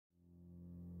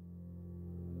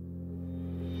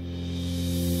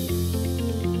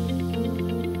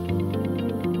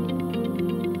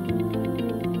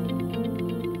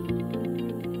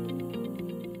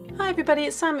everybody,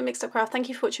 it's Sam at Mixed Up Craft. Thank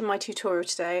you for watching my tutorial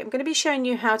today. I'm going to be showing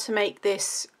you how to make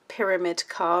this pyramid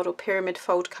card or pyramid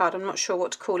fold card. I'm not sure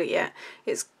what to call it yet.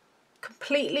 It's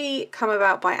completely come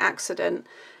about by accident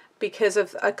because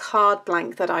of a card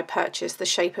blank that I purchased, the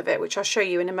shape of it, which I'll show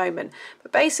you in a moment.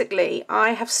 But basically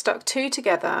I have stuck two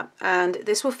together and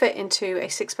this will fit into a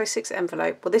 6x6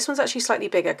 envelope. Well, this one's actually slightly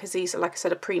bigger because these are, like I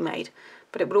said, are pre-made,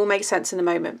 but it will all make sense in a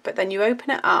moment. But then you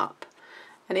open it up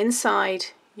and inside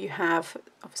you have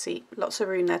obviously lots of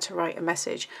room there to write a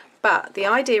message, but the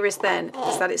idea is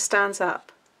that it stands up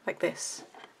like this,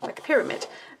 like a pyramid,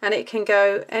 and it can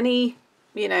go any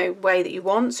way that you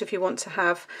want. So if you want to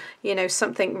have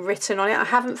something written on it, I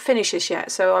haven't finished this yet,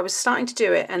 so I was starting to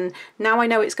do it, and now I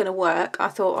know it's going to work. I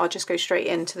thought I'll just go straight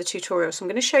into the tutorial. So I'm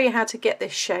going to show you how to get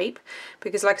this shape,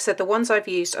 because like I said, the ones I've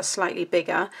used are slightly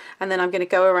bigger, and then I'm going to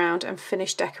go around and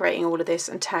finish decorating all of this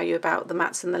and tell you about the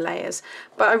mats and the layers.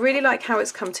 But I really like how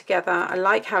it's come together. I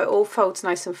like how it all folds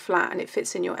nice and flat and it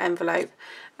fits in your envelope,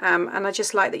 and I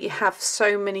just like that you have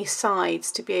so many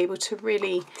sides to be able to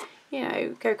really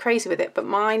go crazy with it. But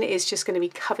mine is just going to be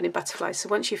covered in butterflies, so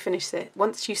once you finish it,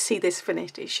 once you see this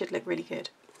finished, it should look really good.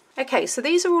 Okay, so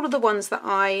these are all of the ones that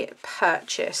I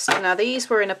purchased. Now these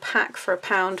were in a pack for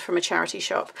 £1 from a charity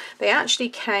shop. They actually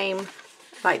came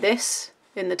like this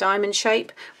in the diamond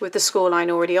shape with the score line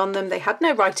already on them. They had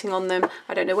no writing on them.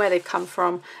 I don't know where they've come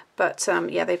from, but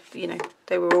yeah,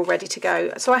 they were all ready to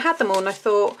go. So I had them all and I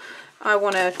thought, I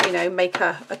want to, make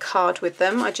a card with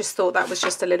them. I just thought that was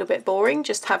just a little bit boring,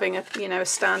 just having a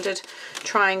standard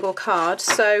triangle card.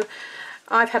 So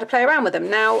I've had to play around with them.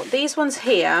 Now these ones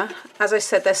here, as I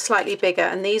said, they're slightly bigger,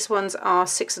 and these ones are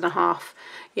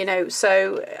 6.5.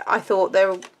 So I thought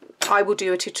I will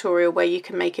do a tutorial where you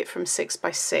can make it from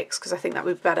 6x6, because I think that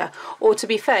would be better. Or to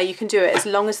be fair, you can do it as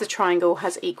long as the triangle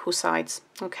has equal sides.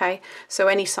 Okay, so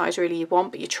any size really you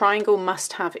want, but your triangle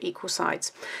must have equal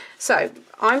sides. So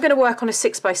I'm going to work on a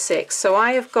 6x6. So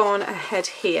I have gone ahead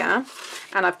here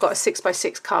and I've got a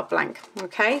 6x6 card blank.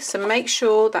 Okay, so make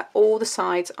sure that all the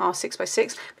sides are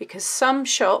 6x6, because some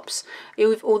shops,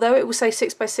 although it will say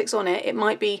 6x6 on it, it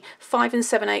might be 5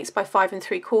 7/8 by 5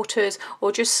 3/4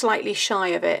 or just slightly shy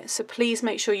of it. So please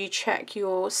make sure you check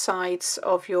your sides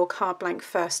of your card blank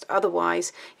first.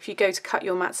 Otherwise, if you go to cut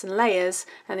your mats and layers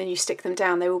and then you stick them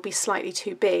down, they will be slightly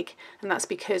too big, and that's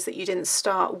because that you didn't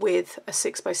start with a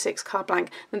 6x6 card blank.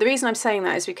 And the reason I'm saying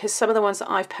that is because some of the ones that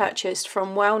I've purchased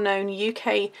from well-known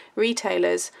UK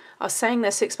retailers are saying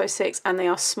they're 6x6 and they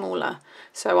are smaller.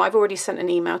 So I've already sent an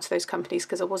email to those companies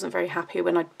because I wasn't very happy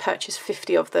when I purchased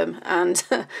 50 of them, and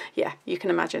yeah, you can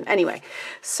imagine. Anyway,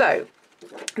 so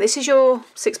this is your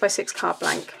 6x6 card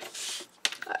blank.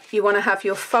 You want to have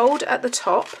your fold at the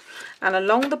top, and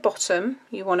along the bottom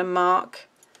you want to mark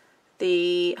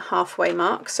the halfway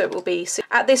mark, so it will be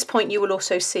at this point. You will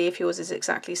also see if yours is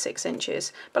exactly 6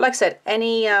 inches, but like I said,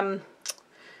 any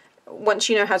once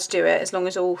you know how to do it, as long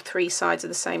as all three sides are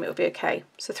the same, it'll be okay.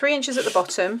 So 3 inches at the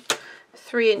bottom,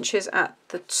 3 inches at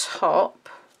the top,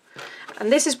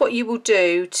 and this is what you will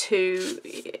do to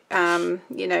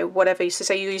whatever. So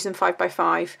say you're using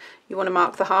 5x5, you want to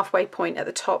mark the halfway point at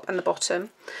the top and the bottom,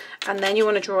 and then you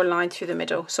want to draw a line through the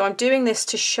middle. So I'm doing this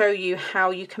to show you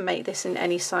how you can make this in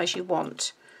any size you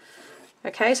want.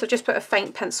 Okay, so just put a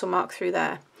faint pencil mark through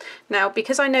there. Now,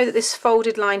 because I know that this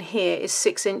folded line here is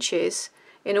 6 inches,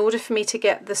 in order for me to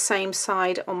get the same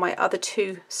side on my other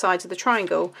two sides of the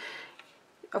triangle,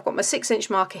 I've got my 6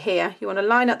 inch marker here. You want to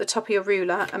line up the top of your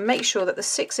ruler and make sure that the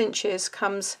 6 inches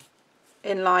comes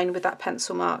in line with that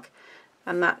pencil mark,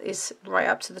 and that is right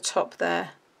up to the top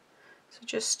there. So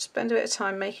just spend a bit of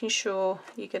time making sure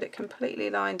you get it completely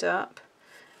lined up,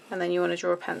 and then you want to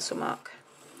draw a pencil mark.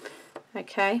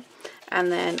 Okay,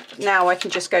 and then now I can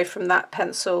just go from that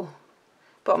pencil,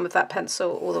 bottom of that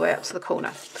pencil, all the way up to the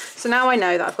corner. So now I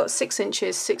know that I've got 6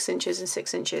 inches, 6 inches and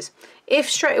 6 inches. If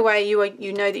straight away you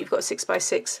know that you've got a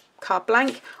 6x6 card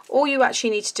blank, all you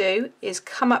actually need to do is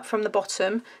come up from the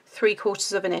bottom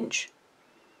 3/4 of an inch.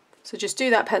 So just do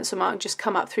that pencil mark and just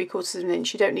come up 3/4 of an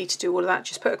inch. You don't need to do all of that,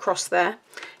 just put a cross there.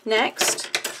 Next,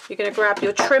 you're going to grab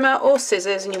your trimmer or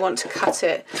scissors and you want to cut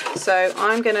it. So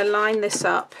I'm going to line this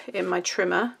up in my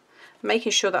trimmer,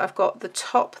 making sure that I've got the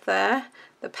top there.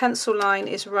 The pencil line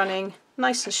is running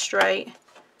nice and straight,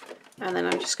 and then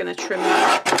I'm just going to trim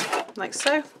that like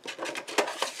so,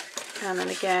 and then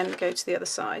again go to the other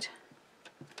side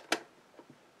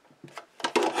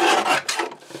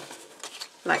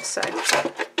like so.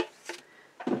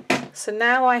 So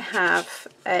now I have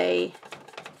a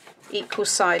equal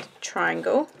side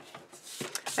triangle,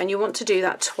 and you want to do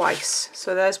that twice.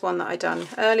 So there's one that I done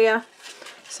earlier,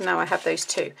 So now I have those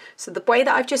two. So the way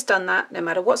that I've just done that, no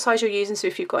matter what size you're using, so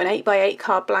if you've got an 8x8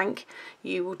 card blank,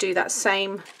 you will do that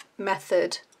same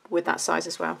method with that size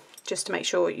as well, just to make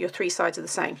sure your three sides are the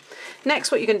same.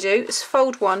 Next, what you're going to do is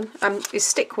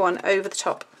stick one over the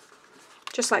top,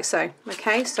 just like so.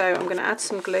 Okay, so I'm going to add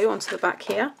some glue onto the back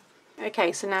here.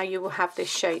 Okay, so now you will have this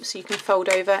shape, so you can fold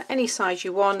over any size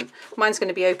you want. Mine's going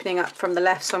to be opening up from the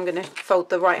left, so I'm going to fold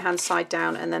the right hand side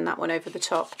down and then that one over the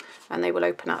top, and they will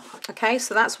open up. Okay,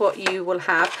 so that's what you will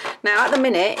have. Now at the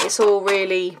minute it's all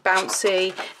really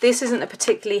bouncy. This isn't a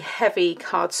particularly heavy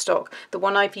cardstock. The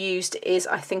one I've used is,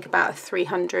 I think, about a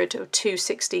 300 or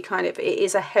 260 kind of. It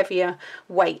is a heavier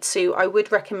weight, so I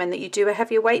would recommend that you do a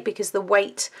heavier weight, because the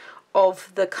weight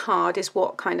of the card is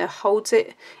what kind of holds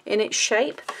it in its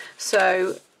shape.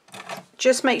 So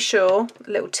just make sure, a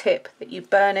little tip, that you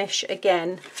burnish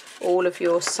again all of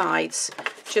your sides,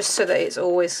 just so that it's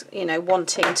always, you know,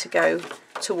 wanting to go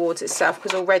towards itself,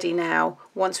 because already now,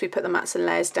 once we put the mats and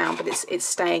layers down, but it's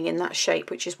staying in that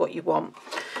shape, which is what you want.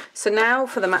 So now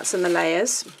for the mats and the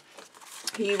layers,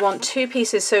 you want two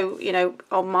pieces. So, you know,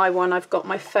 on my one, I've got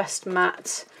my first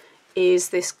mat is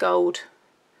this gold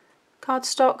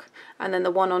cardstock, and then the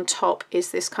one on top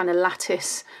is this kind of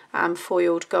lattice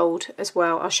foiled gold as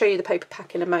well. I'll show you the paper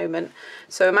pack in a moment.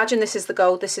 So imagine this is the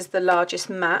gold, this is the largest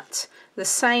mat. The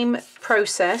same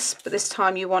process, but this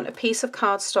time you want a piece of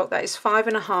cardstock that is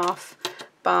 5.5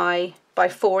 by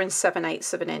 4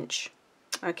 7/8 of an inch.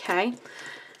 Okay,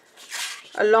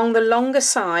 along the longer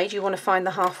side you want to find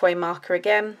the halfway marker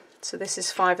again. So this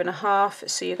is 5.5,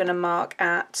 so you're going to mark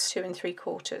at 2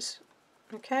 3/4.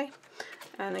 Okay,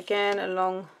 and again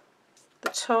along the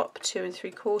top 2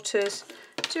 3/4,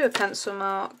 do a pencil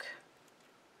mark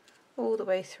all the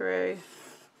way through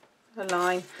a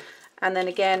line, and then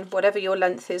again whatever your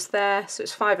length is there, so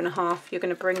it's 5.5, you're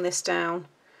going to bring this down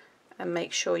and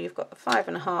make sure you've got the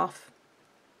 5.5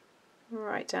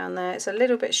 right down there. It's a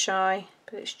little bit shy,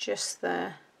 but it's just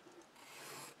there,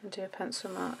 and do a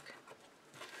pencil mark.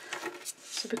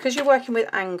 So because you're working with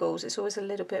angles, it's always a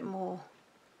little bit more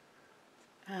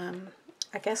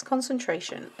I guess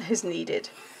concentration is needed,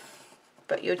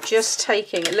 but you're just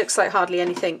taking, it looks like hardly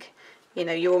anything, you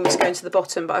know, you're almost going to the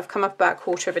bottom, but I've come up about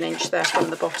 1/4 of an inch there from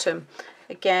the bottom.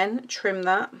 Again, trim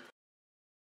that.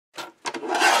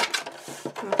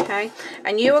 Okay,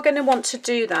 and you are going to want to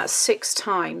do that 6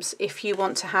 times if you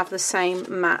want to have the same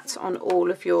mat on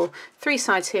all of your 3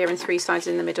 sides here and 3 sides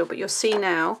in the middle, but you'll see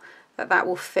now that that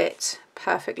will fit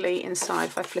perfectly inside.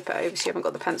 If I flip it over so you haven't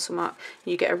got the pencil mark,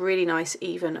 you get a really nice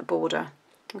even border.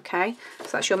 Okay, so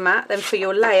that's your mat. Then for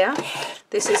your layer,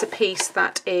 this is a piece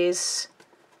that is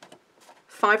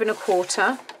 5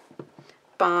 1/4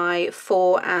 by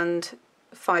 4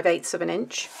 5/8 of an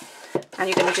inch, and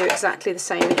you're going to do exactly the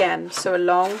same again. So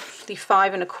along the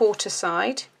 5 1/4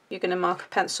 side, you're going to mark a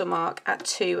pencil mark at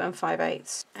 2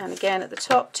 5/8, and again at the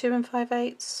top 2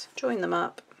 5/8, join them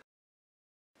up,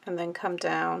 and then come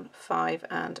down 5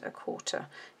 1/4.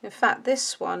 In fact,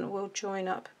 this one will join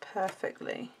up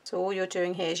perfectly. So all you're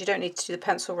doing here is, you don't need to do the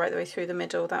pencil right the way through the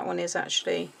middle. That one is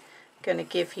actually going to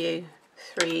give you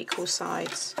 3 equal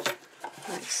sides,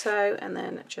 like so, and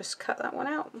then just cut that one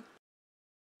out.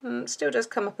 And it still does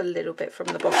come up a little bit from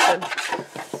the bottom.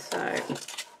 So,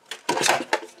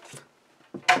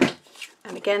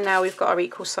 and again, now we've got our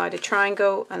equal-sided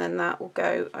triangle, and then that will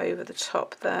go over the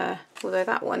top there. Although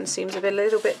that one seems a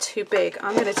little bit too big,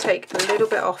 I'm going to take a little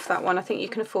bit off that one. I think you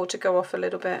can afford to go off a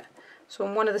little bit. So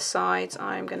on one of the sides,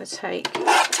 I'm going to take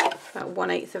about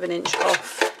 1/8 of an inch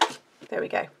off. There we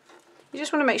go. You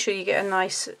just want to make sure you get a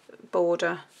nice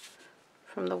border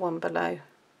from the one below,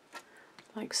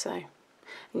 like so.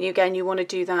 And again, you want to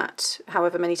do that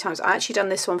however many times. I actually done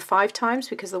this one 5 times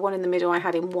because the one in the middle I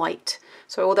had in white.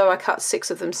 So although I cut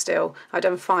 6 of them still, I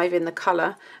done 5 in the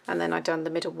colour, and then I done the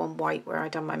middle one white where I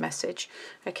done my message.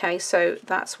 Okay, so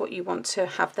that's what you want to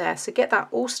have there. So get that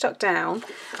all stuck down,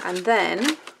 and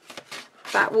then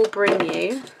that will bring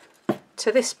you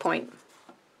to this point.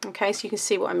 Okay, so you can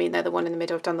see what I mean there, the one in the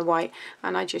middle, I've done the white,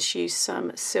 and I just used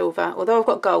some silver. Although I've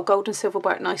got gold and silver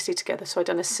work nicely together, so I've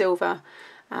done a silver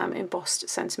embossed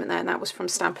sentiment there, and that was from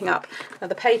Stampin' Up. Now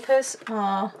the papers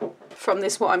are from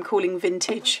this, what I'm calling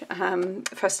vintage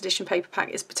first edition paper pack.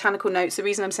 It's Botanical Notes. The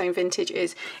reason I'm saying vintage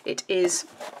is it is,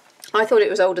 I thought it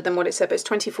was older than what it said, but it's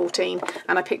 2014,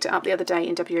 and I picked it up the other day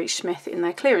in WH Smith in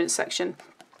their clearance section.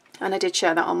 And I did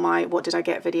share that on my What Did I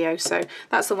Get video, so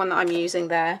that's the one that I'm using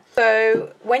there.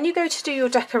 So when you go to do your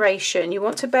decoration, you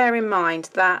want to bear in mind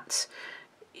that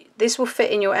this will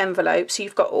fit in your envelope, so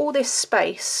you've got all this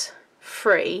space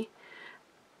free,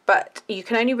 but you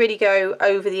can only really go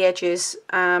over the edges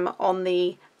on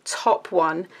the top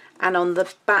one and on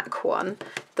the back one,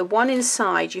 the one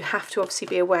inside, you have to obviously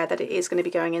be aware that it is going to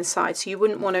be going inside. So you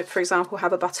wouldn't want to, for example,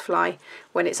 have a butterfly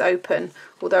when it's open,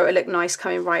 although it look nice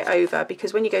coming right over,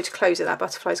 because when you go to close it, that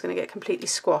butterfly is going to get completely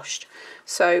squashed.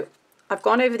 So I've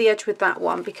gone over the edge with that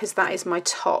one because that is my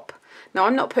top. Now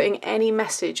I'm not putting any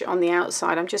message on the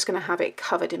outside, I'm just going to have it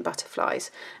covered in butterflies,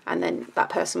 and then that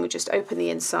person would just open the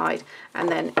inside and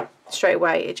then straight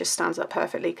away it just stands up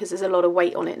perfectly because there's a lot of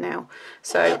weight on it now.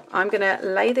 So I'm going to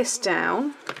lay this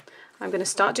down. I'm going to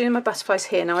start doing my butterflies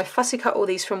here. Now I fussy cut all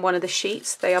these from one of the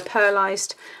sheets. They are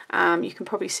pearlized. You can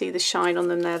probably see the shine on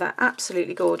them there. They're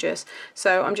absolutely gorgeous.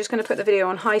 So I'm just going to put the video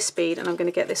on high speed and I'm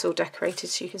going to get this all decorated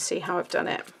so you can see how I've done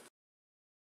it.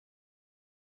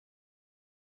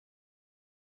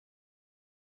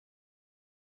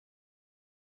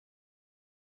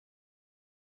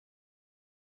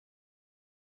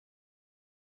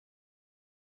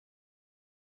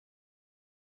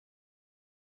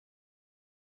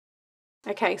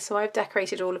 Okay, so I've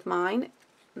decorated all of mine, and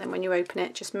then when you open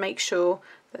it, just make sure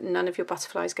that none of your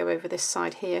butterflies go over this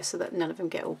side here, so that none of them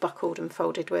get all buckled and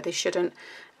folded where they shouldn't.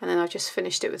 And then I've just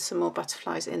finished it with some more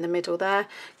butterflies in the middle there.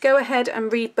 Go ahead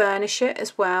and re-burnish it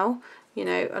as well, you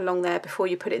know, along there before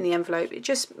you put it in the envelope. It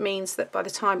just means that by the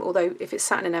time, although if it's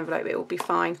sat in an envelope it will be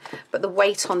fine, but the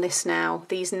weight on this now,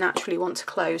 these naturally want to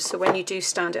close, so when you do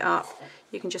stand it up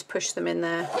you can just push them in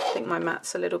there. I think my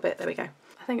mat's a little bit, there we go.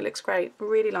 I think it looks great.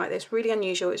 Really like this, really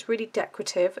unusual. It's really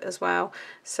decorative as well.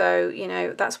 So, you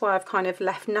know, that's why I've kind of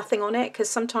left nothing on it, because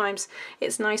sometimes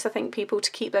it's nice, I think, people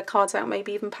to keep their cards out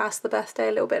maybe even past the birthday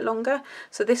a little bit longer.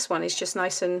 So this one is just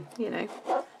nice and, you know,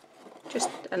 just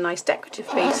a nice decorative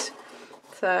piece.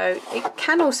 So it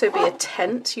can also be a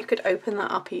tent. You could open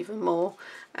that up even more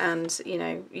and, you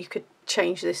know, you could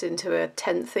change this into a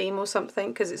tent theme or something,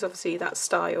 because it's obviously that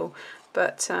style.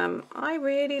 But I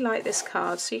really like this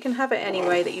card, so you can have it any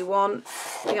way that you want.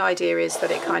 The idea is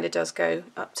that it kind of does go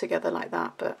up together like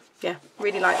that, but yeah,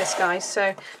 really like this, guys.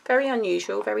 So very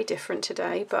unusual, very different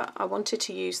today, but I wanted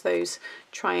to use those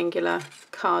triangular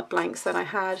card blanks that I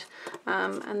had,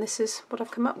 and this is what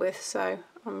I've come up with. So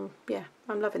yeah,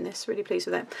 I'm loving this, really pleased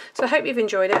with it. So I hope you've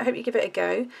enjoyed it. I hope you give it a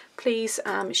go. Please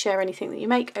share anything that you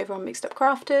make over on Mixed Up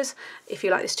Crafters. If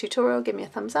you like this tutorial, give me a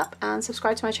thumbs up and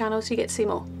subscribe to my channel so you get to see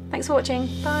more. Thanks for watching.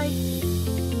 Bye.